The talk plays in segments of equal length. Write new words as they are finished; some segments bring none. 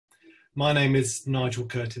My name is Nigel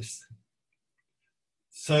Curtis.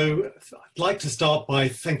 So I'd like to start by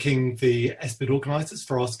thanking the ESPID organisers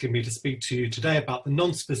for asking me to speak to you today about the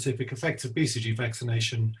non-specific effects of BCG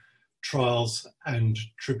vaccination, trials and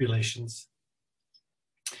tribulations.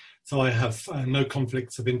 So I have no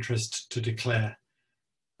conflicts of interest to declare.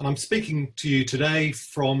 And I'm speaking to you today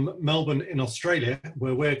from Melbourne in Australia,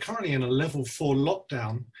 where we're currently in a level 4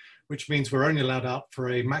 lockdown, which means we're only allowed out for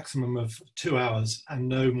a maximum of 2 hours and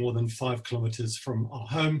no more than 5 kilometres from our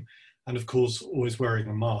home. And of course, always wearing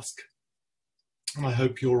a mask. And I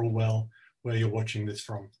hope you're all well where you're watching this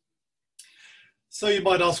from. So you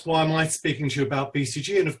might ask, why am I speaking to you about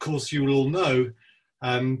BCG? And of course, you will all know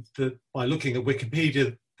that by looking at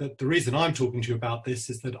Wikipedia, that the reason I'm talking to you about this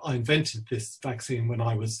is that I invented this vaccine when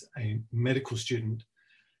I was a medical student.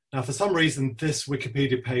 Now, for some reason, this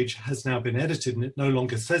Wikipedia page has now been edited and it no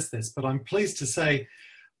longer says this, but I'm pleased to say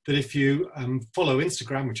that if you follow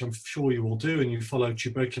Instagram, which I'm sure you all do, and you follow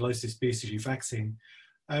tuberculosis BCG vaccine,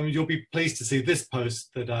 you'll be pleased to see this post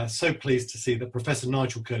that so pleased to see that Professor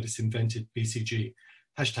Nigel Curtis invented BCG,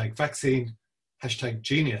 #vaccine,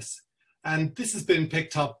 #genius. And this has been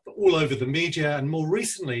picked up all over the media, and more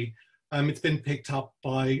recently, it's been picked up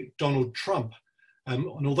by Donald Trump.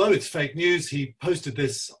 And although it's fake news, he posted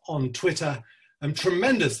this on Twitter.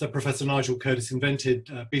 Tremendous that Professor Nigel Curtis invented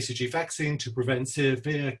BCG vaccine to prevent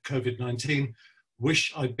severe COVID-19.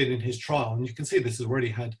 Wish I'd been in his trial. And you can see this has already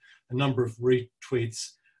had a number of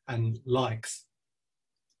retweets and likes.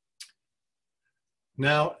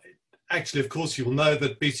 Now, actually, of course, you will know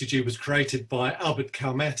that BCG was created by Albert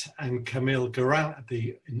Calmette and Camille Guérin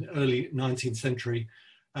in the early 19th century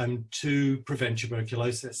to prevent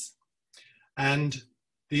tuberculosis. And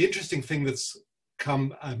the interesting thing that's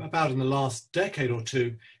come about in the last decade or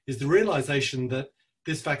two is the realization that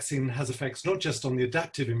this vaccine has effects not just on the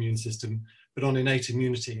adaptive immune system, but on innate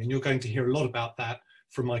immunity. And you're going to hear a lot about that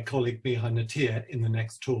from my colleague Mihai Natir in the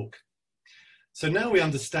next talk. So now we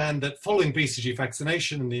understand that following BCG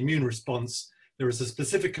vaccination and the immune response, there is a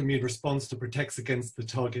specific immune response that protects against the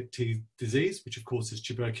target disease, which of course is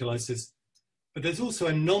tuberculosis. But there's also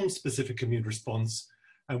a non-specific immune response,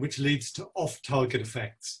 which leads to off-target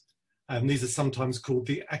effects. These are sometimes called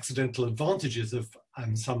the accidental advantages of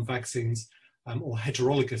some vaccines or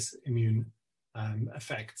heterologous immune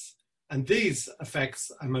effects. And these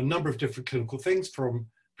effects a number of different clinical things, from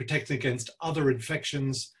protecting against other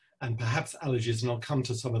infections and perhaps allergies, and I'll come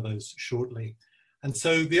to some of those shortly. And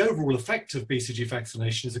so the overall effect of BCG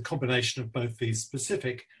vaccination is a combination of both these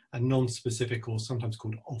specific and non-specific, or sometimes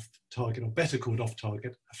called off-target, or better called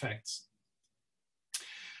off-target effects.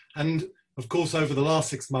 And of course, over the last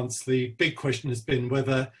 6 months, the big question has been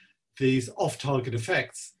whether these off-target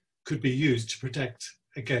effects could be used to protect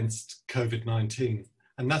against COVID-19.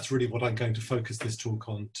 And that's really what I'm going to focus this talk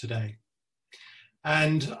on today.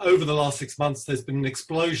 And over the last 6 months, there's been an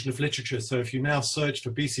explosion of literature. So if you now search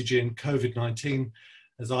for BCG and COVID-19,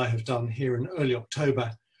 as I have done here in early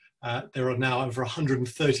October, there are now over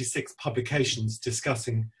 136 publications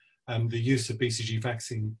discussing the use of BCG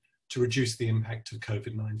vaccine to reduce the impact of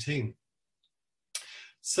COVID-19.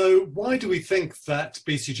 So why do we think that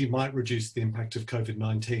BCG might reduce the impact of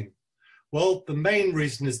COVID-19? Well, the main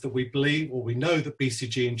reason is that we believe, or we know, that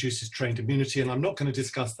BCG induces trained immunity, and I'm not going to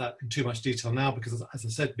discuss that in too much detail now because, as I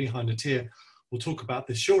said, Mihai Natir will talk about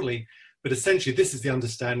this shortly, but essentially this is the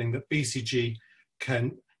understanding that BCG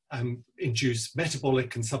can induce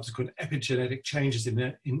metabolic and subsequent epigenetic changes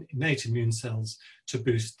in innate immune cells to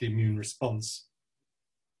boost the immune response.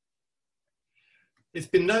 It's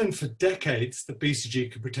been known for decades that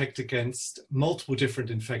BCG can protect against multiple different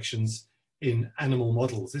infections in animal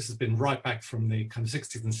models. This has been right back from the kind of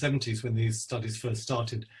 60s and 70s when these studies first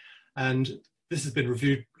started. And this has been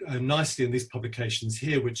reviewed nicely in these publications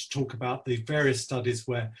here, which talk about the various studies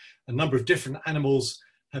where a number of different animals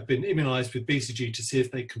have been immunized with BCG to see if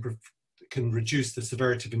they can reduce the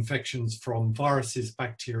severity of infections from viruses,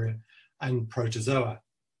 bacteria, and protozoa.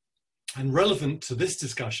 And relevant to this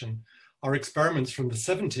discussion are experiments from the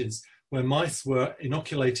 70s where mice were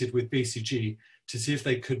inoculated with BCG to see if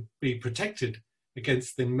they could be protected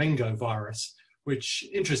against the Mengo virus, which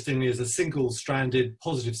interestingly is a single-stranded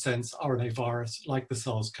positive sense RNA virus like the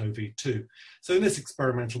SARS-CoV-2. So in this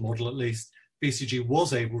experimental model, at least, BCG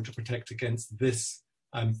was able to protect against this,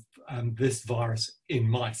 this virus in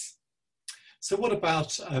mice. So what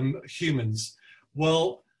about humans?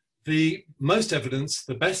 Well, the most evidence,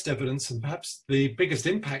 the best evidence, and perhaps the biggest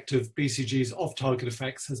impact of BCG's off-target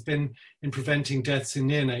effects has been in preventing deaths in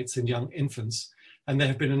neonates and young infants. And there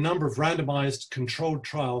have been a number of randomized controlled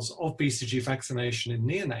trials of BCG vaccination in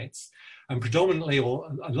neonates, and predominantly, or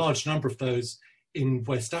a large number of those, in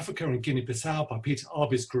West Africa and Guinea-Bissau by Peter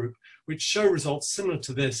Arby's group, which show results similar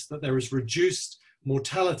to this, that there is reduced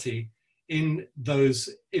mortality in those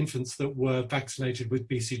infants that were vaccinated with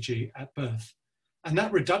BCG at birth. And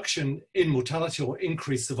that reduction in mortality or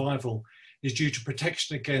increased survival is due to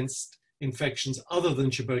protection against infections other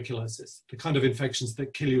than tuberculosis, the kind of infections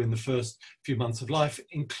that kill you in the first few months of life,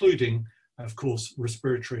 including, of course,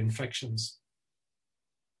 respiratory infections.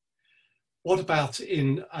 What about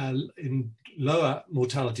in lower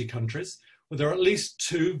mortality countries? Well, there are at least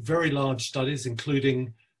 2 very large studies,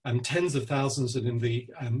 including tens of thousands, and in the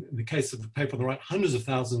case of the paper on the right, hundreds of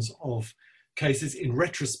thousands of cases in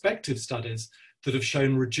retrospective studies that have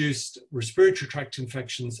shown reduced respiratory tract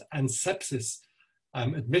infections and sepsis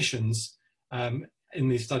admissions in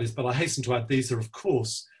these studies. But I hasten to add, these are, of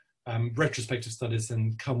course, retrospective studies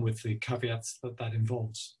and come with the caveats that that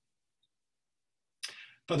involves.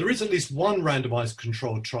 But there is at least one randomized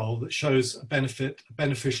controlled trial that shows a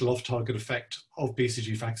beneficial off-target effect of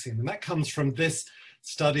BCG vaccine. And that comes from this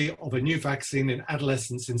study of a new vaccine in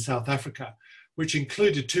adolescents in South Africa, which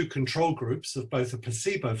included 2 control groups of both a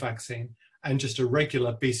placebo vaccine and just a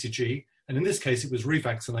regular BCG. And in this case, it was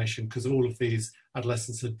revaccination because all of these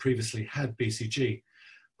adolescents had previously had BCG.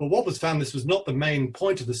 But what was found, this was not the main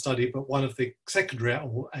point of the study, but one of the secondary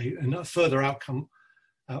or a further outcome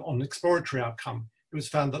on exploratory outcome. It was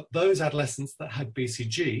found that those adolescents that had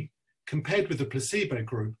BCG, compared with the placebo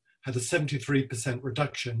group, had a 73%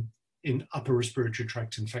 reduction in upper respiratory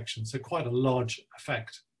tract infections. So quite a large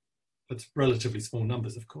effect, but relatively small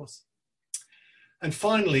numbers, of course. And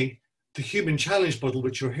finally, the human challenge model,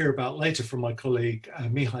 which you'll hear about later from my colleague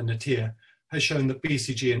Mihai Natir, has shown that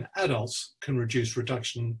BCG in adults can reduce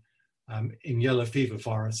reduction in yellow fever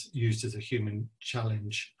virus used as a human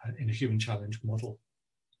challenge, in a human challenge model.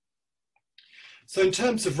 So in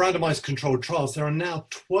terms of randomized controlled trials, there are now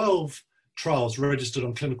 12 trials registered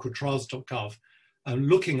on clinicaltrials.gov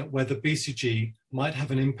looking at whether BCG might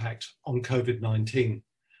have an impact on COVID-19.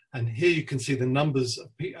 And here you can see the numbers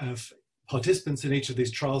of participants in each of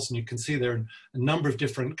these trials, and you can see they're in a number of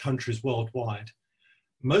different countries worldwide.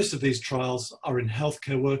 Most of these trials are in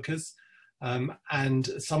healthcare workers, and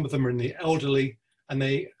some of them are in the elderly, and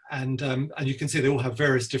you can see they all have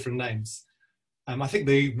various different names. I think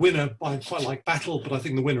the winner, I quite like Battle, but I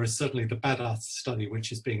think the winner is certainly the Badass study,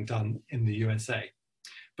 which is being done in the USA.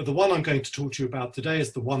 But the one I'm going to talk to you about today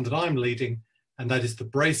is the one that I'm leading, and that is the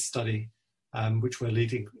BRACE study, which we're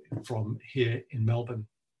leading from here in Melbourne.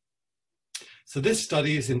 So this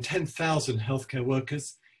study is in 10,000 healthcare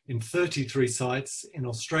workers in 33 sites in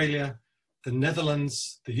Australia, the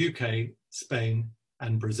Netherlands, the UK, Spain,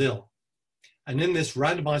 and Brazil. And in this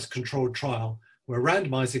randomized controlled trial, we're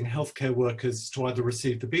randomizing healthcare workers to either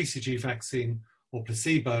receive the BCG vaccine or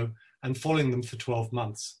placebo and following them for 12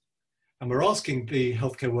 months. And we're asking the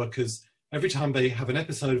healthcare workers, every time they have an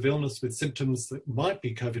episode of illness with symptoms that might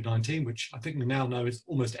be COVID-19, which I think we now know is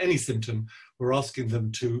almost any symptom, we're asking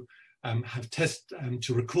them to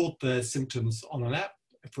to record their symptoms on an app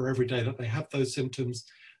for every day that they have those symptoms,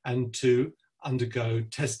 and to undergo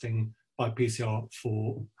testing by PCR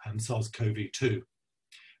for SARS-CoV-2.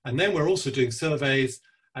 And then we're also doing surveys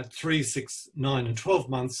at 3, 6, 9, and 12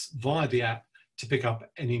 months via the app to pick up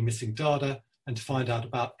any missing data and to find out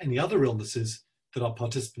about any other illnesses that our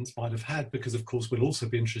participants might have had, because of course we'll also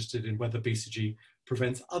be interested in whether BCG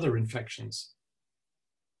prevents other infections.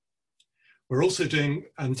 We're also doing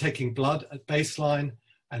taking blood at baseline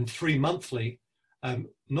and 3 monthly,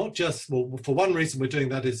 not just, well, for one reason we're doing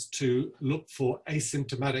that is to look for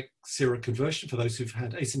asymptomatic seroconversion for those who've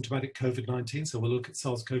had asymptomatic COVID-19. So we'll look at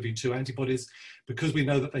SARS-CoV-2 antibodies. Because we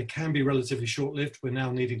know that they can be relatively short-lived, we're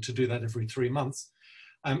now needing to do that every 3 months.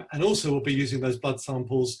 And also we'll be using those blood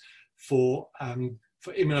samples for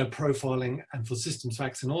immunoprofiling and for systems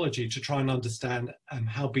vaccinology to try and understand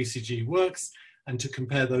how BCG works and to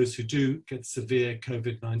compare those who do get severe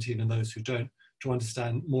COVID-19 and those who don't, to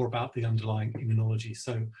understand more about the underlying immunology.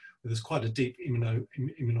 So there's quite a deep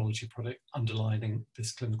immunology product underlining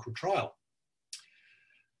this clinical trial.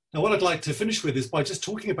 Now, what I'd like to finish with is by just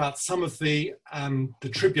talking about some of the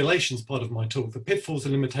tribulations part of my talk, the pitfalls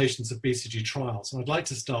and limitations of BCG trials. And I'd like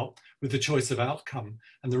to start with the choice of outcome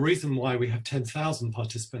and the reason why we have 10,000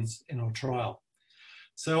 participants in our trial.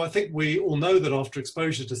 So I think we all know that after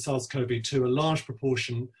exposure to SARS-CoV-2, a large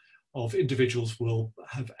proportion of individuals will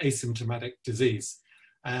have asymptomatic disease.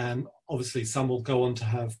 And obviously some will go on to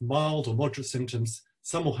have mild or moderate symptoms,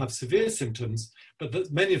 some will have severe symptoms,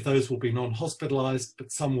 but many of those will be non-hospitalized,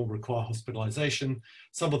 but some will require hospitalization,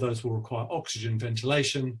 some of those will require oxygen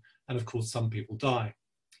ventilation, and of course some people die.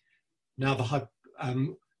 Now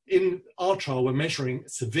in our trial we're measuring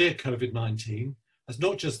severe COVID-19, as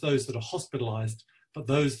not just those that are hospitalized, but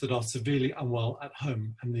those that are severely unwell at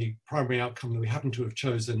home. And the primary outcome that we happen to have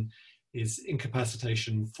chosen is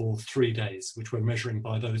incapacitation for 3 days, which we're measuring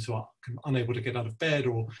by those who are unable to get out of bed,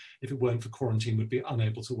 or if it weren't for quarantine, would be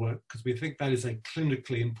unable to work, because we think that is a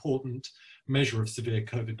clinically important measure of severe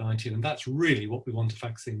COVID-19, and that's really what we want a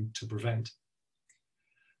vaccine to prevent.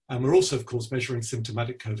 And we're also, of course, measuring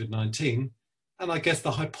symptomatic COVID-19, and I guess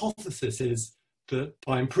the hypothesis is that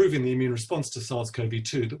by improving the immune response to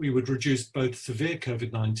SARS-CoV-2, that we would reduce both severe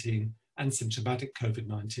COVID-19 and symptomatic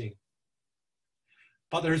COVID-19.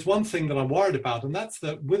 But there is one thing that I'm worried about, and that's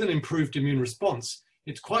that with an improved immune response,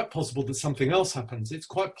 it's quite possible that something else happens. It's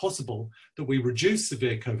quite possible that we reduce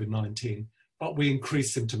severe COVID-19, but we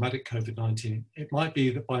increase symptomatic COVID-19. It might be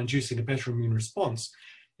that by inducing a better immune response,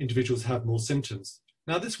 individuals have more symptoms.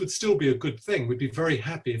 Now, this would still be a good thing. We'd be very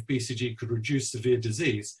happy if BCG could reduce severe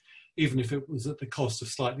disease, even if it was at the cost of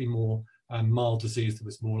slightly more mild disease that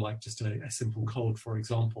was more like just a simple cold, for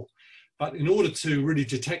example. But in order to really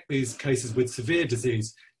detect these cases with severe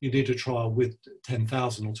disease, you need a trial with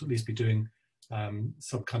 10,000, or to at least be doing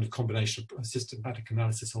some kind of combination of systematic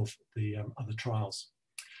analysis of the other trials.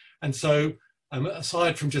 And so,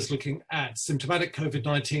 aside from just looking at symptomatic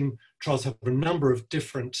COVID-19, trials have a number of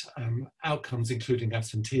different outcomes, including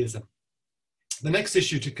absenteeism. The next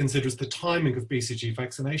issue to consider is the timing of BCG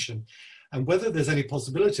vaccination and whether there's any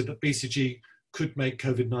possibility that BCG could make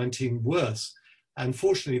COVID-19 worse. And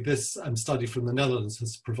fortunately, this study from the Netherlands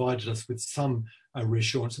has provided us with some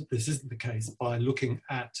reassurance that this isn't the case by looking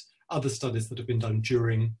at other studies that have been done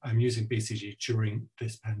during using BCG during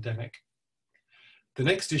this pandemic. The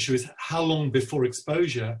next issue is how long before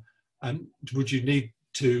exposure would you need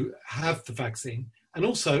to have the vaccine, and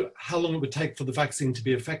also how long it would take for the vaccine to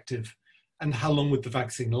be effective, and how long would the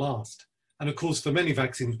vaccine last. And of course, for many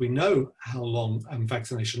vaccines, we know how long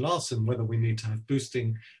vaccination lasts and whether we need to have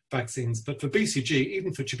boosting vaccines. But for BCG,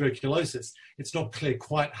 even for tuberculosis, it's not clear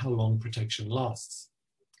quite how long protection lasts.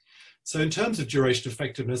 So in terms of duration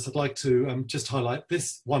effectiveness, I'd like to just highlight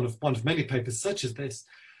this, one of many papers such as this.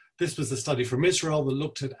 This was a study from Israel that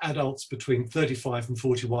looked at adults between 35 and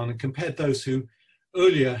 41 and compared those who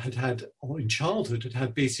earlier had had, or in childhood had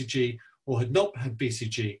had BCG or had not had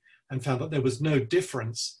BCG, and found that there was no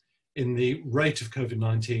difference in the rate of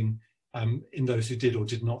COVID-19 in those who did or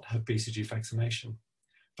did not have BCG vaccination.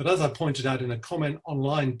 But as I pointed out in a comment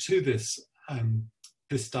online to this,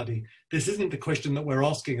 this study, this isn't the question that we're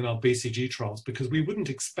asking in our BCG trials, because we wouldn't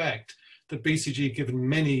expect that BCG, given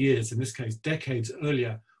many years, in this case decades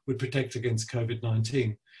earlier, would protect against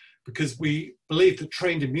COVID-19, because we believe that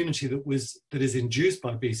trained immunity that is induced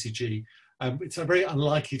by BCG, it's very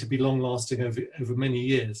unlikely to be long-lasting over many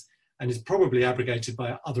years, and is probably abrogated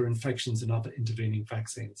by other infections and other intervening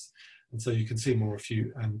vaccines. And so you can see more if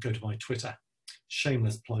you go to my Twitter.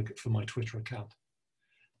 Shameless plug for my Twitter account.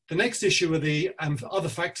 The next issue are the other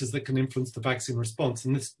factors that can influence the vaccine response.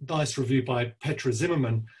 And this nice review by Petra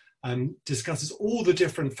Zimmerman discusses all the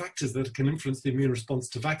different factors that can influence the immune response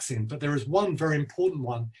to vaccine. But there is one very important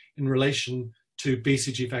one in relation to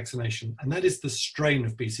BCG vaccination, and that is the strain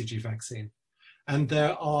of BCG vaccine. And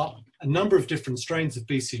there are a number of different strains of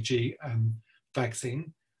BCG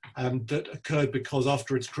vaccine that occurred because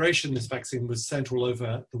after its creation, this vaccine was sent all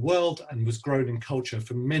over the world and was grown in culture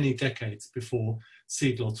for many decades before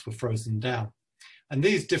seed lots were frozen down. And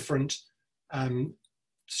these different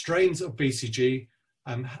strains of BCG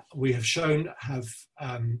we have shown have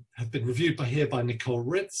been reviewed by Nicole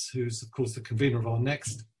Ritz, who's of course the convener of our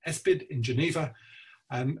next ESPID in Geneva.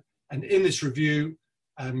 And in this review,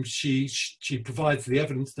 she provides the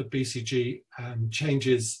evidence that BCG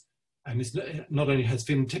changes and not only has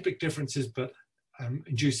phenotypic differences, but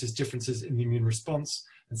induces differences in the immune response.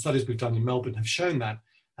 And studies we've done in Melbourne have shown that.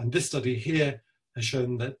 And this study here has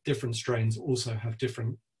shown that different strains also have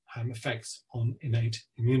different effects on innate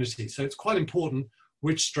immunity. So it's quite important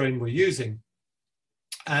which strain we're using.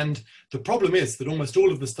 And the problem is that almost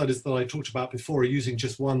all of the studies that I talked about before are using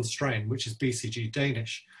just one strain, which is BCG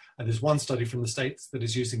Danish. And there's one study from the States that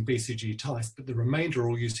is using BCG Thais, but the remainder are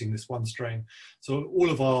all using this one strain. So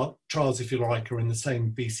all of our trials, if you like, are in the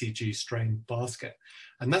same BCG strain basket.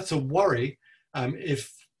 And that's a worry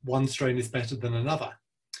if one strain is better than another.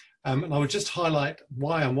 And I would just highlight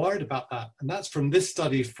why I'm worried about that. And that's from this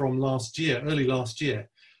study from last year, early last year.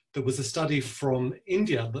 There was a study from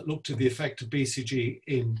India that looked at the effect of BCG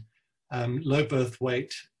in low birth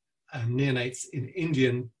weight neonates in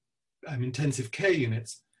Indian intensive care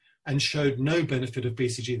units, and showed no benefit of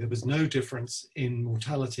BCG. There was no difference in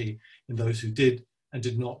mortality in those who did and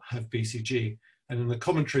did not have BCG. And in the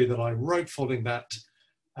commentary that I wrote following that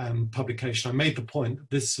publication, I made the point that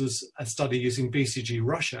this was a study using BCG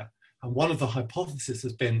Russia. And one of the hypotheses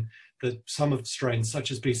has been that some of the strains, such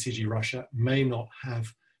as BCG Russia, may not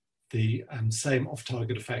have the same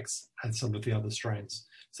off-target effects as some of the other strains.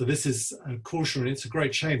 So this is a caution, and it's a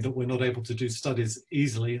great shame that we're not able to do studies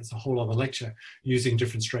easily. It's a whole other lecture using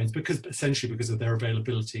different strains, essentially because of their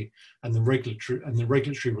availability and the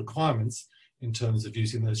regulatory requirements in terms of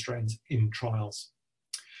using those strains in trials.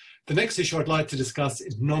 The next issue I'd like to discuss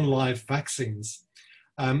is non-live vaccines.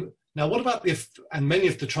 Now, what about and many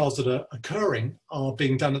of the trials that are occurring are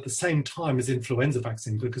being done at the same time as influenza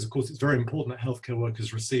vaccine, because of course it's very important that healthcare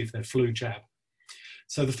workers receive their flu jab.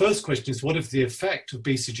 So the first question is, what is the effect of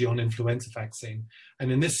BCG on influenza vaccine?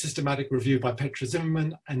 And in this systematic review by Petra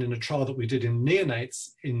Zimmerman, and in a trial that we did in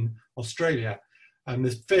neonates in Australia,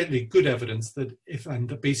 there's fairly good evidence that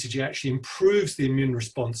that BCG actually improves the immune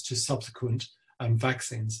response to subsequent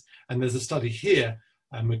vaccines. And there's a study here,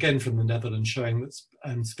 again from the Netherlands, showing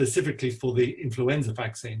that specifically for the influenza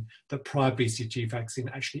vaccine, that prior BCG vaccine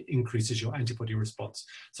actually increases your antibody response.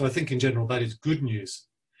 So I think in general that is good news.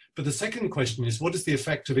 But the second question is, what is the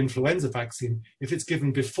effect of influenza vaccine if it's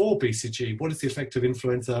given before BCG? What is the effect of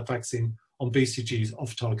influenza vaccine on BCG's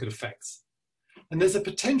off-target effects? And there's a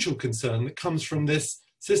potential concern that comes from this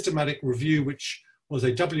systematic review, which was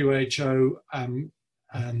a WHO,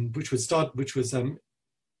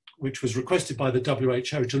 which was requested by the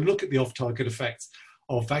WHO to look at the off-target effects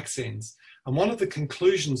of vaccines. And one of the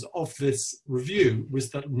conclusions of this review was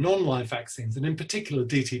that non-live vaccines, and in particular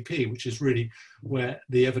DTP, which is really where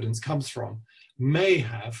the evidence comes from, may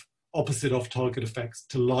have opposite off-target effects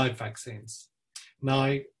to live vaccines. Now,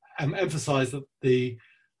 I emphasize that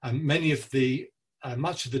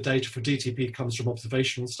much of the data for DTP comes from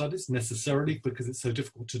observational studies, necessarily because it's so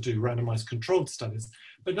difficult to do randomized controlled studies.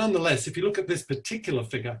 But nonetheless, if you look at this particular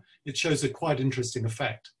figure, it shows a quite interesting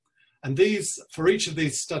effect. And for each of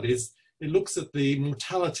these studies, it looks at the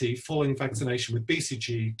mortality following vaccination with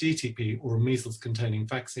BCG, DTP, or a measles-containing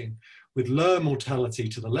vaccine, with lower mortality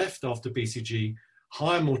to the left after BCG,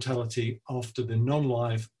 higher mortality after the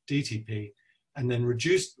non-live DTP, and then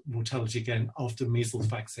reduced mortality again after measles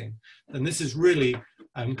vaccine. And this is really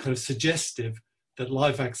kind of suggestive that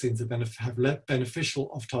live vaccines have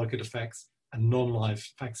beneficial off-target effects, and non-live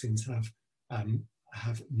vaccines do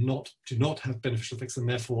not have beneficial effects, and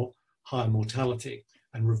therefore higher mortality,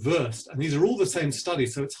 and reversed. And these are all the same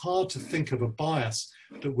studies, so it's hard to think of a bias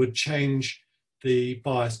that would change the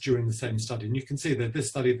bias during the same study. And you can see that this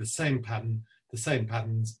study, the same pattern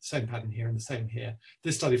here and the same here.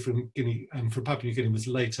 This study from Papua New Guinea was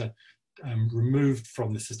later removed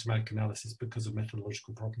from the systematic analysis because of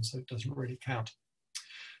methodological problems, so it doesn't really count.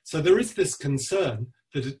 So there is this concern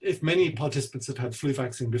that if many participants have had flu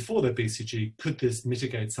vaccine before their BCG, could this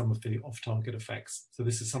mitigate some of the off-target effects? So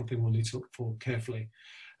this is something we'll need to look for carefully.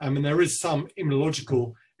 And there is some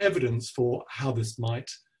immunological evidence for how this might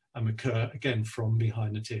occur, again, from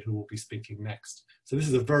Mihai Natir, who will be speaking next. So this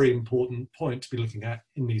is a very important point to be looking at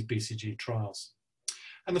in these BCG trials.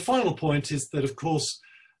 And the final point is that, of course,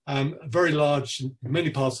 very large, in many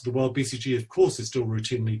parts of the world, BCG, of course, is still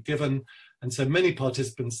routinely given. And so many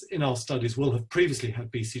participants in our studies will have previously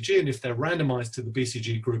had BCG, and if they're randomized to the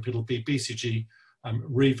BCG group, it'll be BCG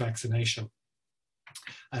revaccination.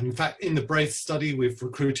 And in fact, in the BRACE study, we've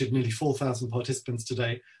recruited nearly 4,000 participants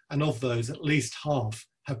today, and of those, at least half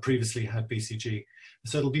have previously had BCG.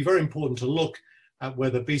 So it'll be very important to look at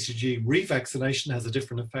whether BCG revaccination has a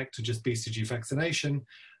different effect to just BCG vaccination.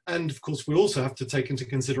 And of course, we also have to take into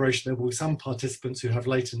consideration there will be some participants who have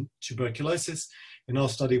latent tuberculosis. In our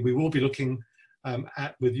study, we will be looking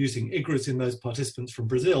with using IGRAs in those participants from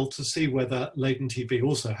Brazil to see whether latent TB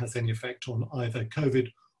also has any effect on either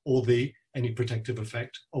COVID or any protective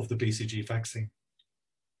effect of the BCG vaccine.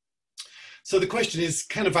 So the question is,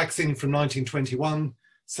 can a vaccine from 1921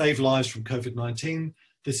 save lives from COVID-19?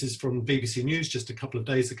 This is from BBC News just a couple of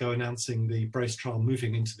days ago, announcing the BRACE trial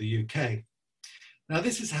moving into the UK. Now,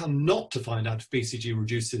 this is how not to find out if BCG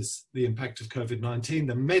reduces the impact of COVID-19.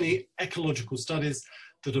 There are many ecological studies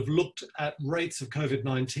that have looked at rates of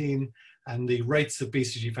COVID-19 and the rates of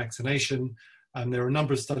BCG vaccination. And there are a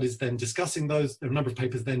number of studies then discussing those. There are a number of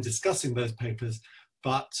papers then discussing those papers.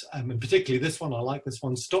 But and particularly this one, I like this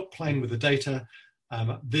one, stop playing with the data.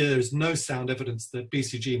 There's no sound evidence that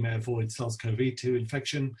BCG may avoid SARS-CoV-2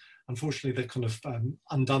 infection. Unfortunately, they've kind of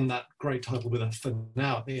undone that great title with us for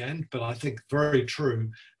now at the end, but I think very true.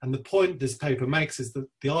 And the point this paper makes is that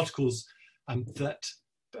the articles that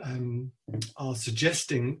are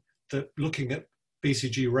suggesting that looking at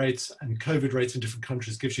BCG rates and COVID rates in different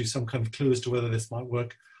countries gives you some kind of clue as to whether this might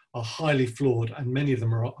work are highly flawed, and many of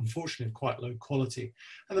them are unfortunately of quite low quality.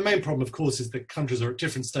 And the main problem, of course, is that countries are at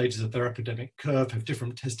different stages of their epidemic curve, have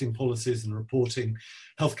different testing policies and reporting.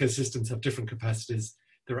 Healthcare systems have different capacities.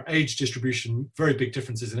 There are age distribution, very big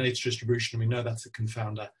differences in age distribution, and we know that's a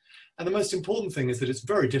confounder. And the most important thing is that it's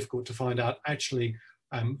very difficult to find out actually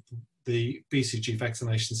the BCG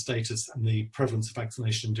vaccination status and the prevalence of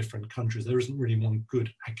vaccination in different countries. There isn't really one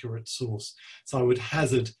good, accurate source. So I would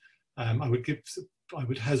hazard,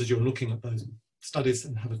 you're looking at those studies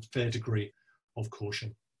and have a fair degree of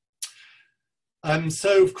caution.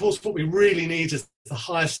 So of course, what we really need is the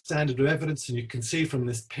highest standard of evidence, and you can see from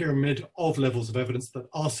this pyramid of levels of evidence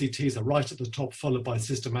that RCTs are right at the top, followed by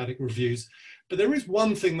systematic reviews. But there is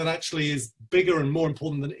one thing that actually is bigger and more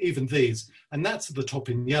important than even these, and that's at the top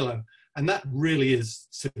in yellow, and that really is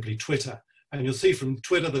simply Twitter. And you'll see from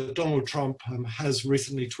Twitter that Donald Trump has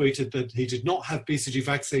recently tweeted that he did not have BCG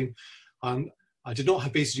vaccine. I did not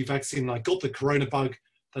have BCG vaccine, I got the corona bug.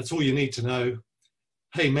 That's all you need to know.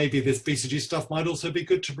 Hey, maybe this BCG stuff might also be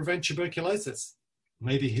good to prevent tuberculosis.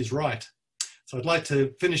 Maybe he's right. So I'd like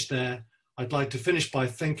to finish there. I'd like to finish by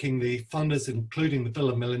thanking the funders, including the Bill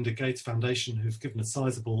and Melinda Gates Foundation, who've given a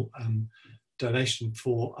sizable donation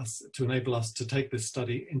for us to enable us to take this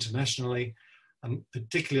study internationally. And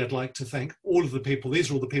particularly, I'd like to thank all of the people. These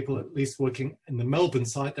are all the people at least working in the Melbourne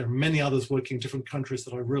site. There are many others working in different countries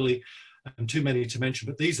that I really, too many to mention,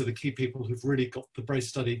 but these are the key people who've really got the BRACE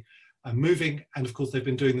study moving. And of course, they've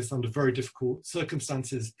been doing this under very difficult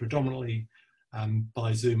circumstances, predominantly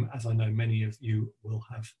by Zoom, as I know many of you will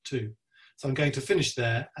have too. So I'm going to finish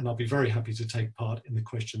there, and I'll be very happy to take part in the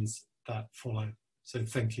questions that follow. So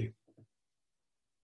thank you.